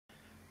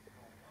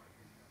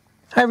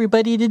Hi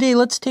everybody, today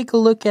let's take a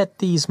look at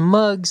these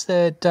mugs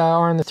that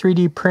are in the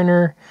 3D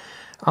printer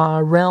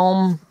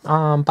realm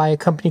by a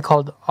company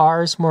called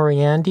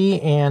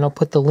Morieni, and I'll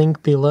put the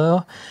link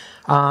below.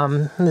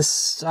 I'm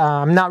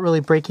not really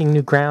breaking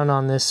new ground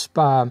on this,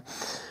 but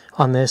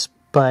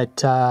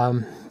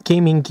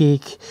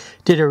Gaminggeek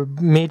did a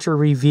major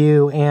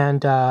review,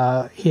 and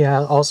he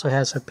also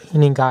has a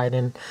painting guide,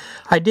 and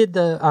I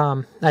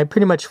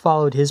pretty much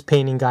followed his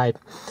painting guide,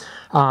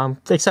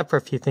 except for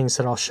a few things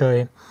that I'll show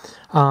you.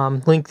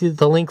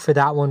 The link for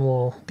that one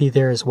will be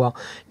there as well.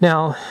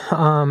 Now,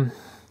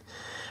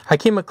 I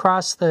came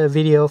across the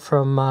video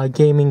from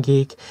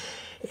Gaminggeek,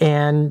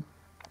 and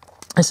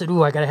I said,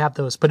 "Ooh, I gotta have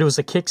those." But it was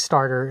a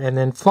Kickstarter, and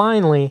then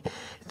finally,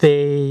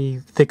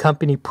 the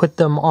company put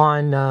them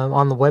on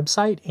the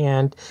website,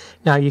 and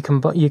now you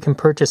can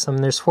purchase them.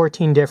 There's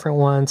 14 different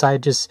ones. I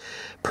just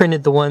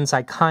printed the ones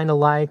I kind of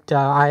liked.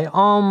 I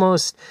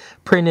almost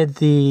printed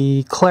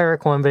the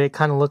cleric one, but it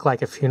kind of looked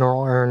like a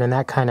funeral urn, and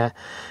that kind of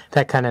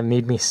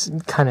made me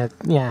it kind of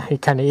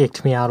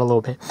icked me out a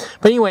little bit.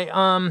 But anyway,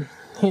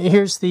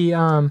 here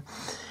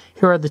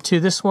are the two.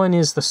 This one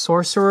is the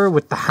sorcerer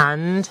with the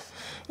hand.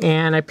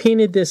 And I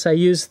painted this. I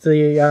used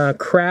the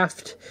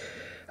craft.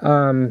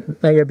 I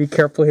gotta be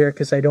careful here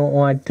because I don't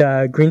want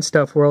Green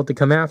Stuff World to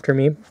come after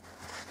me.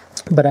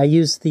 But I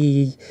used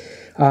the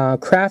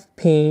craft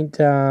paint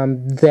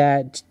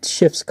that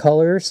shifts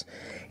colors,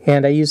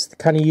 and I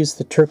kind of used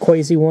the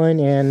turquoisey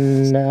one,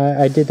 and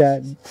I did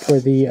that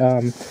for the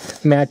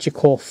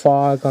magical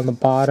fog on the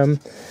bottom.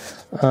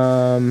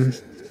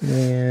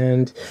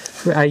 And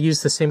I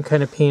used the same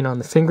kind of paint on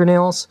the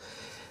fingernails.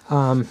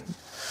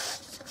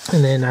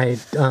 And then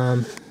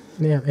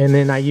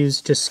I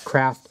used just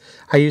craft.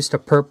 I used a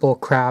purple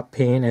craft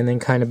paint and then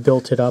kind of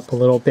built it up a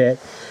little bit,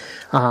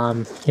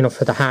 for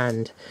the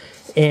hand.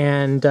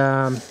 And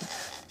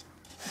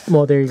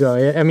well, there you go.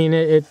 I mean,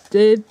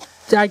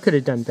 I could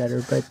have done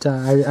better, but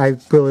I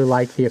really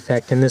like the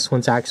effect. And this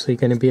one's actually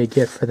going to be a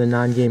gift for the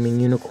non-gaming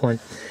unicorn.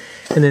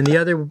 And then the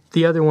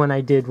other one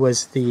I did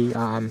was the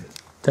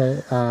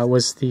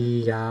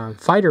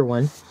fighter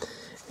one.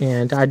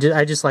 And I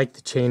just like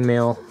the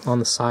chainmail on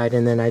the side,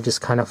 and then I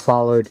just kind of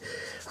followed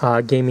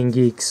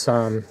Gaminggeek's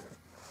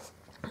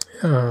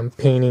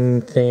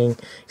painting thing,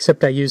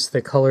 except I used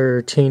the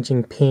color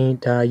changing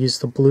paint. I used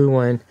the blue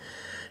one.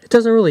 It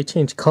doesn't really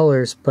change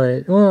colors,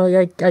 but, well,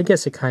 I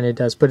guess it kind of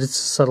does, but it's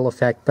a subtle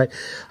effect. But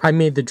I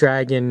made the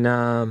dragon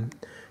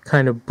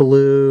kind of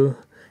blue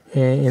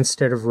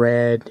instead of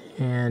red,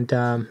 and,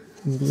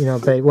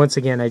 but once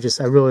again, I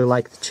really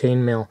like the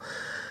chainmail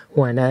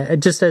one.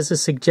 Just as a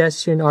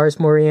suggestion,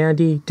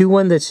 Morieni, do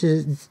one that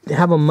should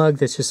have a mug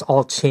that's just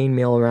all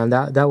chainmail around.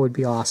 That would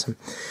be awesome.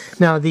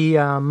 Now the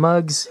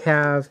mugs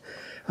have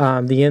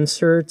the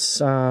inserts.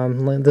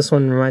 This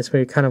one reminds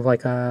me kind of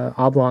like a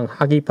oblong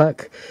hockey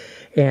puck,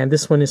 and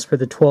this one is for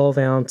the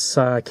 12-ounce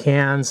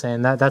cans,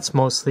 and that's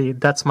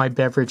my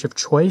beverage of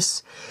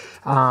choice.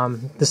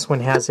 This one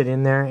has it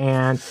in there,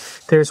 and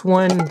there's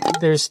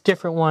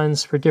different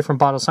ones for different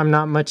bottles. I'm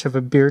not much of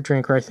a beer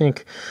drinker. I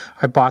think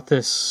I bought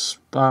this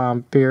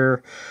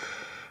beer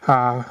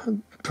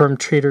from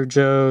Trader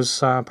Joe's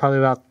probably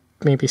about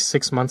maybe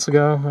 6 months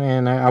ago,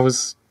 and I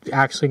was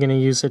actually going to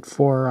use it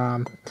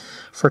for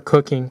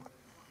cooking.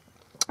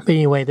 But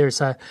anyway,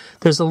 there's a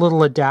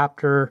little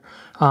adapter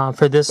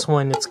for this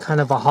one. It's kind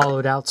of a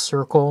hollowed out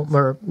circle,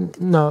 or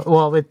no,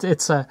 well,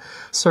 it's a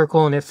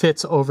circle and it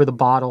fits over the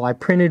bottle. I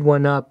printed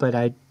one up, but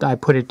I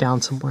put it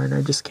down somewhere and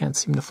I just can't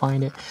seem to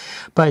find it.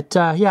 But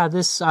yeah,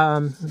 this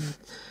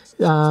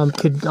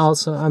could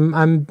also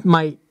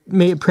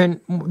may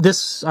print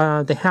this.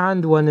 The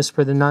hand one is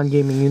for the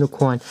non-gaming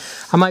unicorn.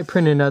 I might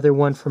print another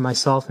one for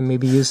myself and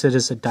maybe use it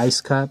as a dice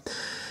cup.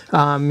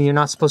 You're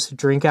not supposed to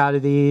drink out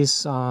of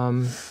these.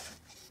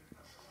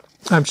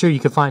 I'm sure you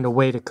could find a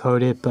way to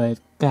coat it, but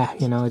I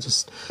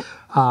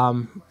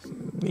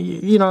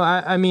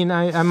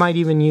might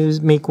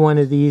even make one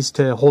of these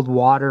to hold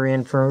water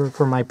in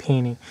for my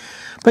painting.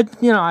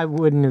 But I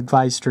wouldn't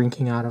advise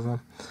drinking out of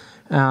them,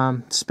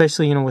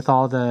 especially with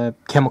all the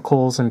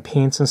chemicals and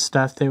paints and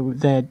stuff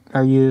that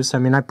are used. I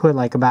mean, I put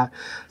like about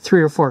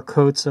 3 or 4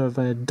 coats of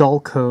a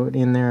dull coat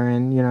in there,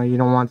 and you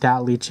don't want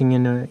that leaching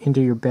into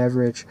your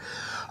beverage.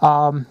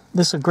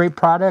 This is a great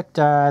product.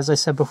 As I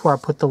said before, I'll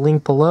put the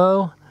link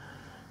below.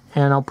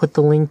 And I'll put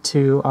the link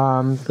to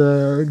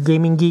the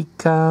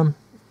Gaminggeek,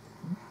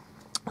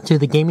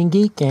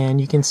 and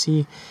you can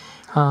see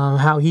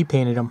how he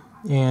painted them,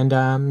 and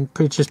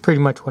just pretty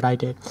much what I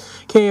did.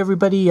 Okay,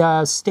 everybody,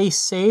 stay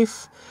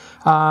safe.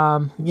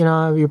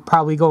 You're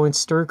probably going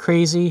stir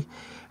crazy,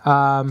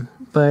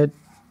 but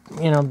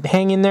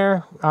hang in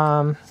there.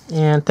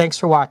 And thanks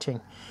for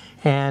watching.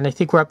 And I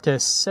think we're up to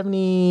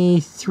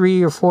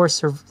 73 or 4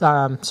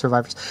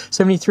 survivors,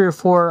 73 or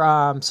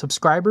 4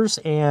 subscribers,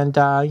 and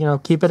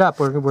keep it up.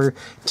 We're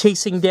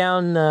chasing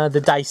down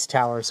the dice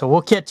tower, so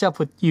we'll catch up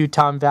with you,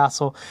 Tom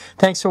Vassell.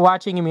 Thanks for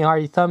watching. Give me a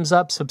hearty thumbs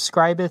up,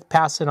 subscribe it,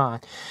 pass it on.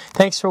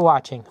 Thanks for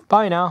watching.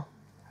 Bye now.